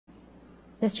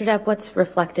Mr. Depp, what's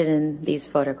reflected in these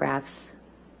photographs?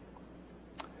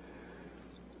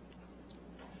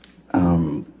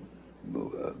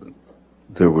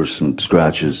 There were some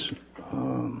scratches.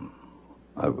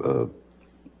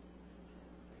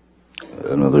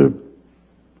 Another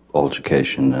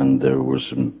altercation, and there were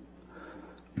some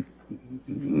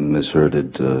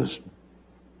mishearded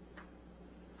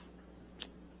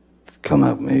come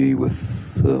at me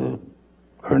with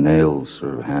her nails,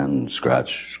 her hand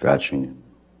scratching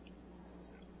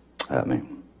at me.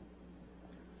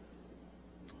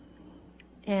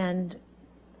 And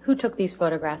who took these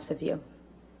photographs of you?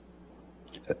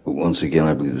 Once again,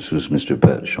 I believe this was Mr.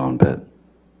 Bett, Sean Bett.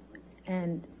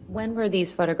 And when were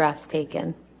these photographs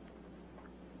taken?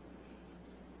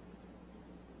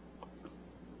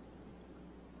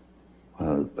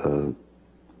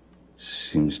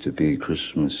 Seems to be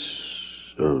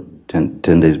Christmas, or 10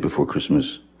 days before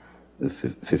Christmas, the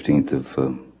 15th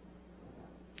of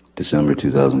December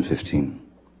 2015.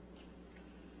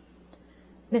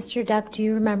 Mr. Depp, do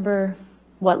you remember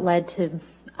what led to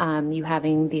you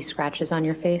having these scratches on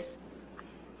your face?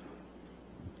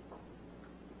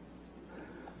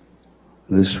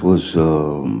 This was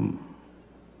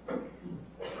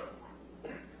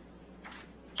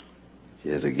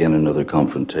yet again another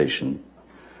confrontation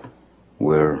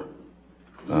where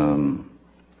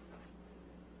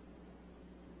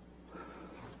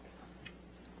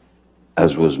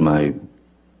as was my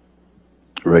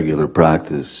regular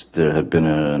practice, there had been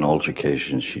an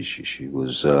altercation. She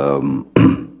was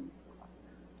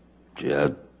she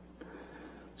had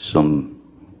some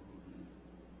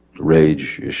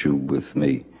rage issue with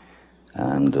me,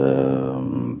 and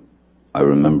I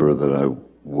remember that I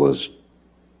was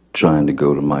trying to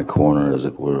go to my corner, as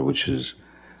it were, which is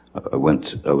I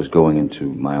was going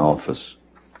into my office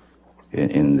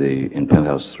in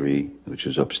penthouse 3, which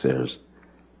is upstairs.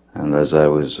 And as I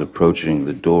was approaching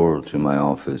the door to my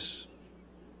office,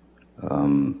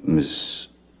 Miss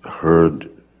Heard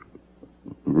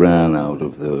ran out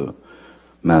of the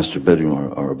master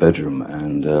bedroom, our bedroom,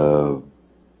 and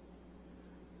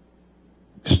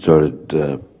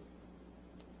started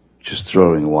just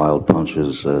throwing wild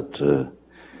punches at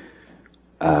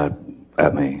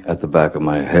me, at the back of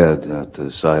my head, at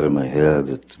the side of my head,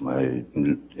 at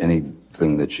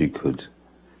anything that she could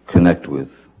connect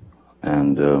with.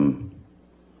 And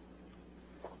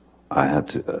I had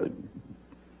to,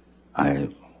 I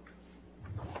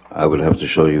would have to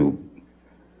show you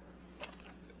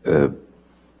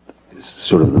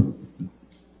sort of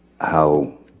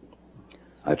how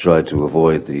I tried to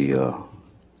avoid the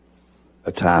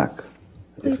attack.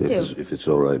 Please do. If it's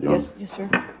all right. Yes, yes, sir.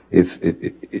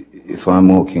 If I'm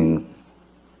walking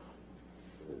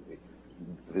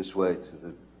this way to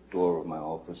the door of my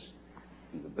office,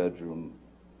 in the bedroom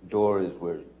door is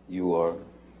where you are.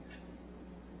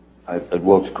 I'd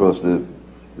walked across the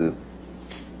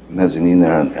mezzanine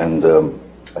there, and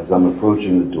as I'm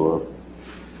approaching the door,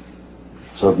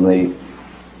 suddenly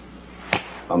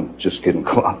I'm just getting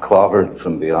clobbered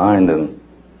from behind,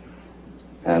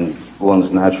 and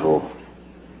one's natural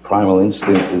primal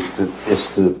instinct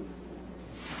is to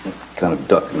kind of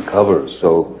duck and cover.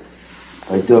 So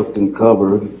I ducked and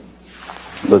covered,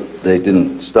 but they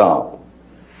didn't stop.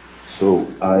 So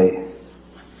I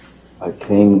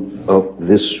came up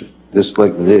this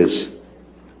like this,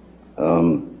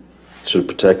 sort of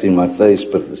protecting my face,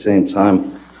 but at the same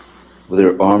time, with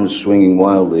her arms swinging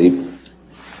wildly,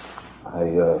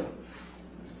 I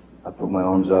put my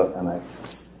arms out, and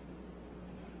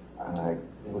I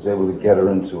was able to get her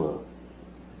into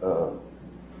a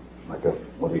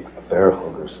bear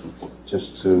hug or something,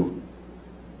 just to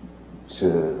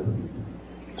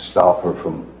stop her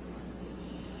from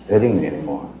hitting me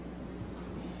anymore.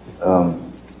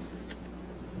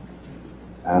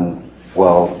 And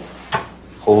while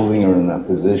holding her in that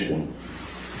position,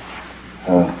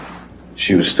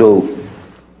 she was still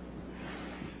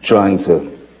trying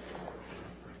to,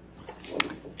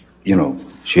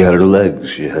 she had her legs,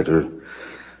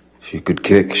 she could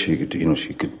kick, she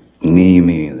could knee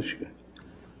me,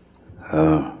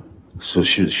 so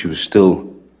she was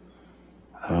still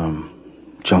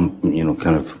jumping,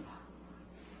 kind of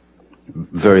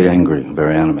very angry,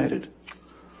 very animated.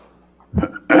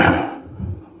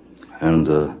 And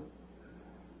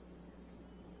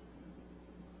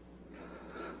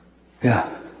yeah,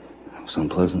 it was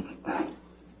unpleasant.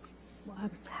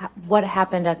 What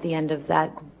happened at the end of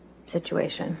that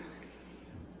situation?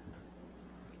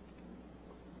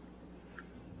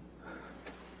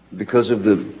 Because of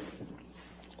the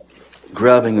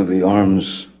grabbing of the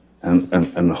arms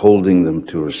and holding them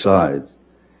to her sides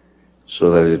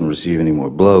so that I didn't receive any more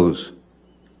blows,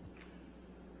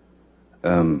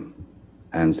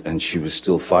 and she was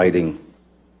still fighting.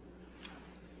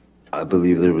 I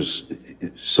believe there was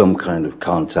some kind of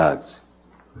contact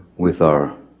with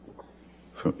our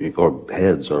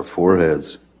heads, our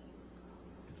foreheads,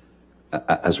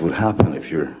 as would happen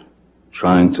if you're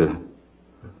trying to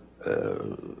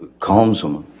calm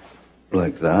someone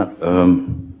like that.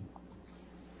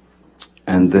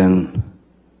 And then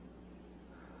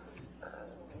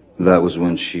that was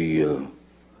when she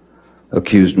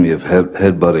accused me of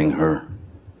headbutting her,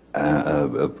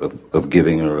 of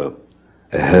giving her a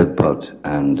headbutt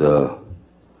and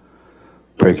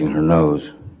breaking her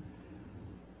nose.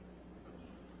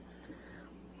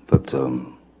 But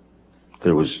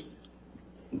there was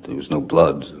no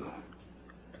blood.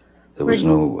 There was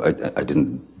no. I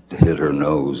didn't hit her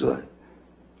nose.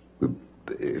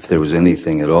 If there was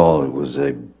anything at all, it was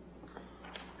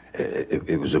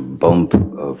a bump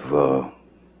of.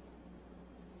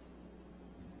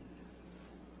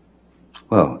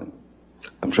 Well,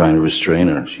 I'm trying to restrain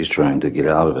her. She's trying to get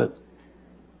out of it.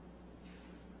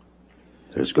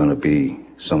 There's going to be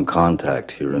some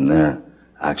contact here and there,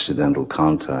 accidental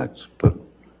contact, but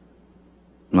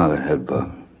not a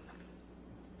headbutt.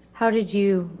 How did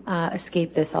you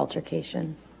escape this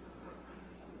altercation?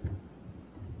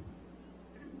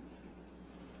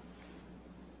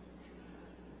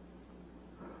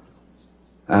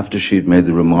 After she'd made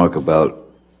the remark about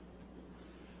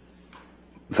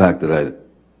the fact that I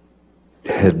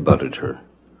headbutted her,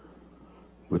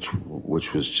 which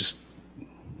was just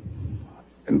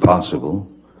impossible,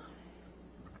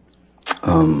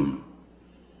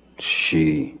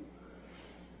 she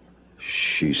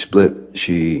split.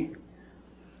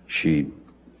 She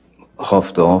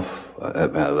huffed off. I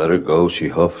let her go. She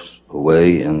huffed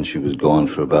away, and she was gone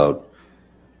for about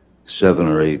 7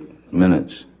 or 8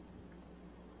 minutes.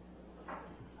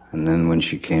 And then when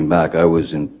she came back, I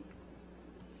was in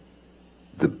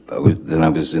the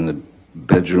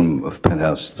bedroom of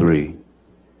penthouse 3,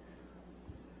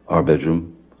 our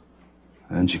bedroom,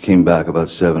 and she came back about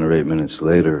 7 or 8 minutes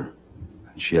later,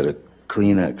 and she had a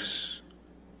Kleenex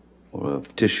or a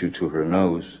tissue to her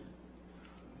nose,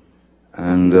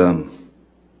 and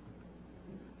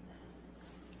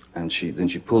she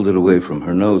pulled it away from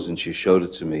her nose and she showed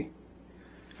it to me,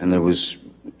 and there was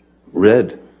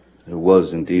red. There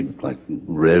was indeed like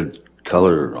red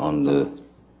color on the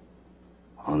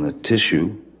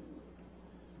tissue.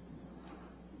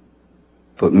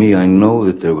 But me, I know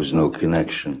that there was no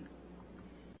connection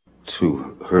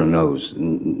to her nose.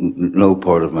 No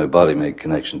part of my body made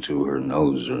connection to her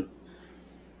nose or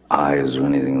eyes or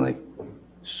anything like.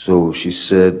 So she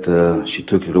said, she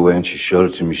took it away and she showed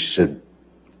it to me. She said,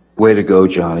 "Way to go,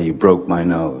 Johnny, you broke my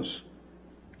nose.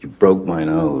 You broke my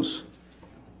nose."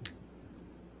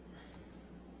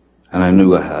 And I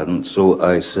knew I hadn't, so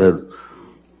I said,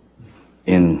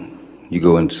 you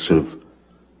go into sort of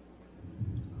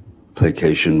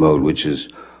placation mode, which is,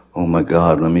 "Oh my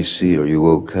God, let me see, are you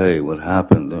okay? What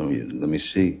happened? Let me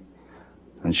see."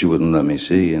 And she wouldn't let me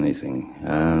see anything.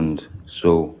 And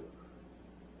so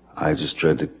I just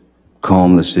tried to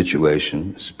calm the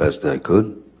situation as best I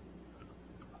could.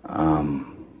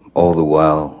 All the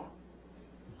while,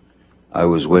 I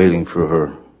was waiting for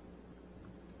her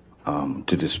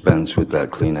to dispense with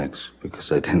that Kleenex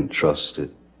because I didn't trust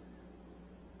it.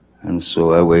 And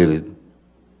so I waited,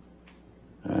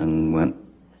 and when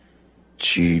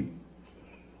she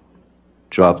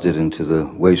dropped it into the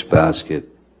wastebasket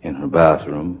in her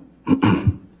bathroom,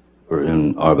 or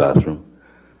in our bathroom,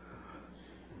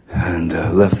 and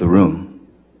left the room,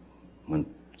 went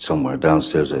somewhere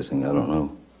downstairs, I think, I don't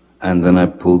know. And then I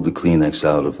pulled the Kleenex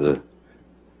out of the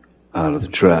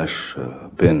trash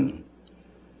bin,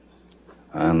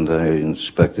 and I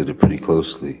inspected it pretty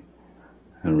closely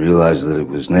and realized that it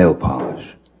was nail polish.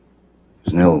 It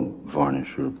was nail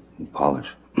varnish or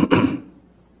polish.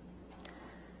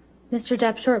 Mr.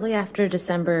 Depp, shortly after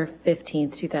December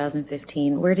 15th,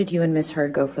 2015, where did you and Miss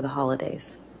Heard go for the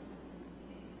holidays?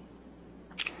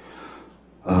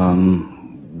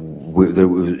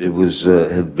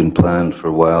 It had been planned for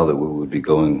a while that we would be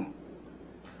going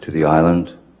to the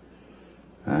island,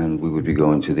 and we would be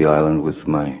going to the island with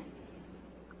my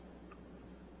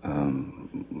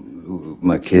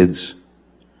kids,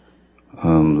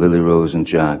 Lily Rose and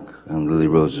Jack, and Lily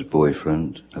Rose's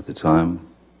boyfriend at the time,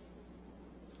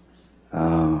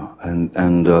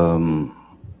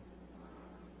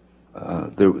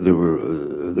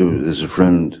 there's a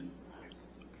friend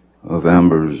of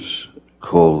Amber's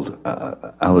called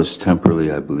Alice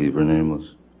Temperley, I believe her name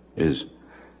is,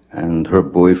 and her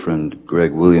boyfriend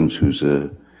Greg Williams, who's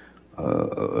a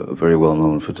very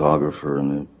well-known photographer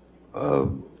and a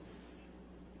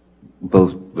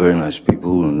both very nice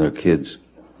people, and their kids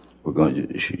were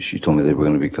going. She told me they were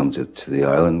going to be come to the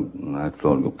island, and I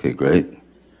thought, okay, great.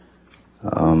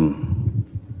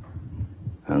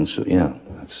 And so yeah,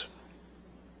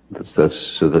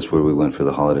 that's where we went for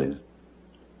the holidays.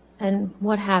 And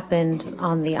what happened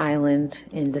on the island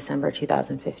in December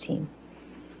 2015?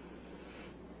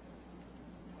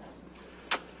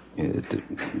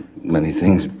 Many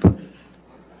things. But,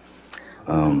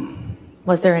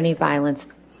 was there any violence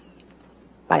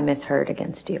by Miss Heard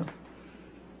against you?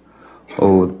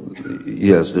 Oh,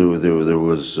 yes, there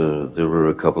were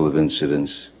a couple of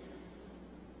incidents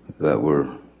that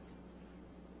were,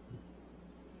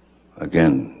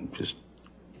 again, just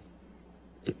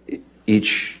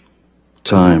each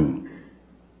time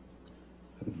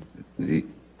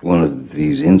one of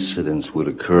these incidents would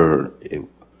occur,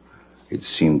 it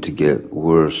seemed to get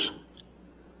worse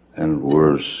and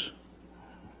worse.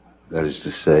 That is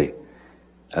to say,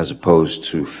 as opposed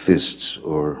to fists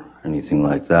or anything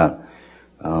like that.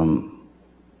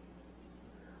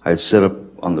 I'd set up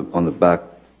on the back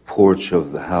porch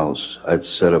of the house. I'd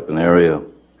set up an area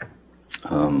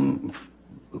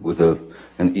with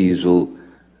an easel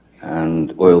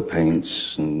and oil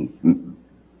paints and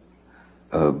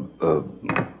a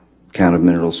can of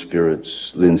mineral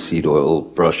spirits, linseed oil,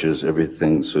 brushes,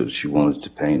 everything. So she wanted to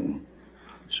paint.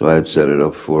 So I had set it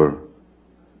up for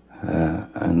her.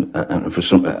 And for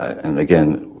some, and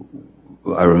again,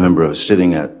 I remember I was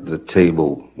sitting at the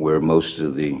table where most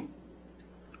of the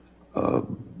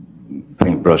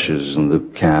paintbrushes and the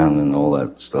can and all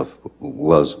that stuff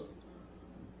was.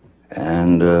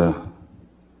 And the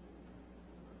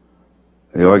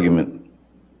argument,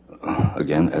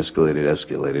 again,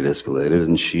 escalated,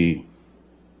 and she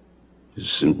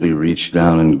just simply reached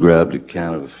down and grabbed the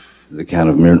can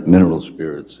of mineral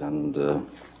spirits and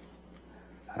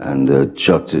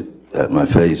chucked it at my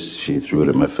face. She threw it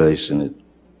at my face, and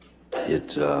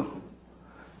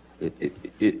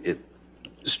it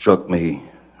struck me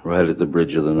right at the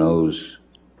bridge of the nose,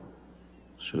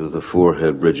 sort of the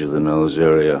forehead, bridge of the nose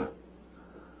area,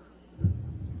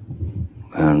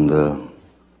 and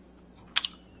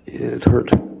it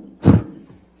hurt.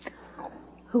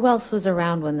 Who else was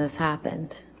around when this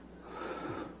happened?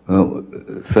 Well,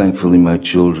 thankfully my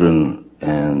children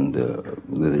and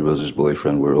Lily Rose's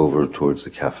boyfriend were over towards the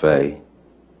cafe.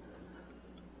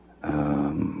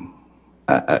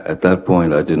 At that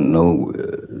point, I didn't know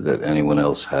that anyone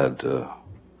else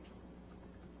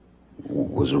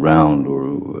was around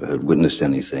or had witnessed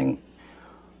anything.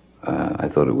 I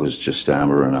thought it was just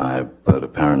Amber and I, but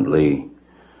apparently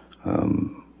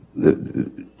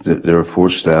there are 4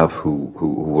 staff who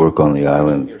work on the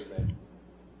island.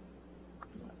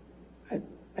 I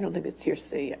don't think it's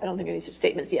hearsay. I don't think any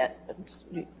statements yet.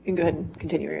 You can go ahead and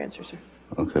continue your answer, sir.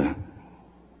 Okay.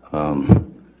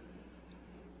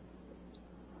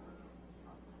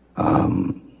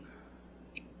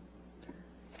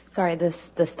 Sorry, the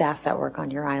staff that work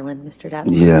on your island, Mr. Depp?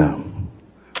 Yeah.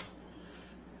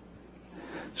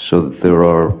 So there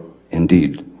are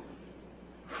indeed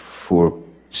 4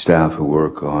 staff who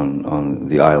work on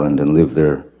the island and live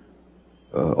there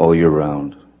all year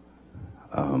round,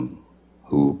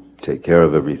 who take care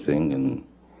of everything, and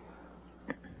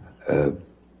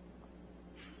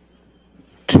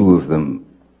 2 of them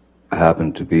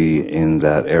happened to be in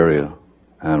that area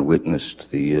and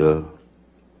witnessed the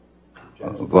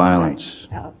violence.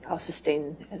 I'll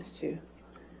sustain as to,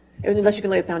 unless you can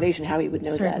lay a foundation how he would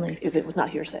know Certainly. that if it was not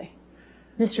hearsay.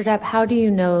 Mr. Depp, how do you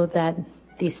know that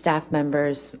these staff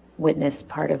members witnessed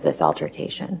part of this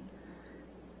altercation?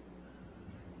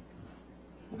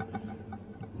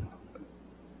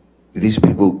 These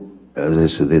people, as I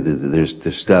said, they're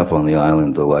staff on the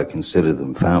island, though I consider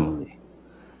them family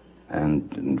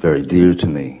and very dear to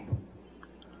me.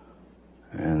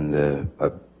 And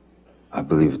I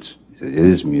believe it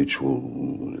is mutual.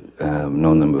 I've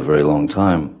known them a very long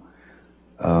time.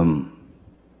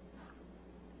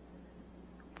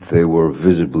 They were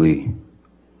visibly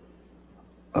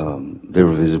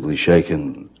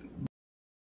shaken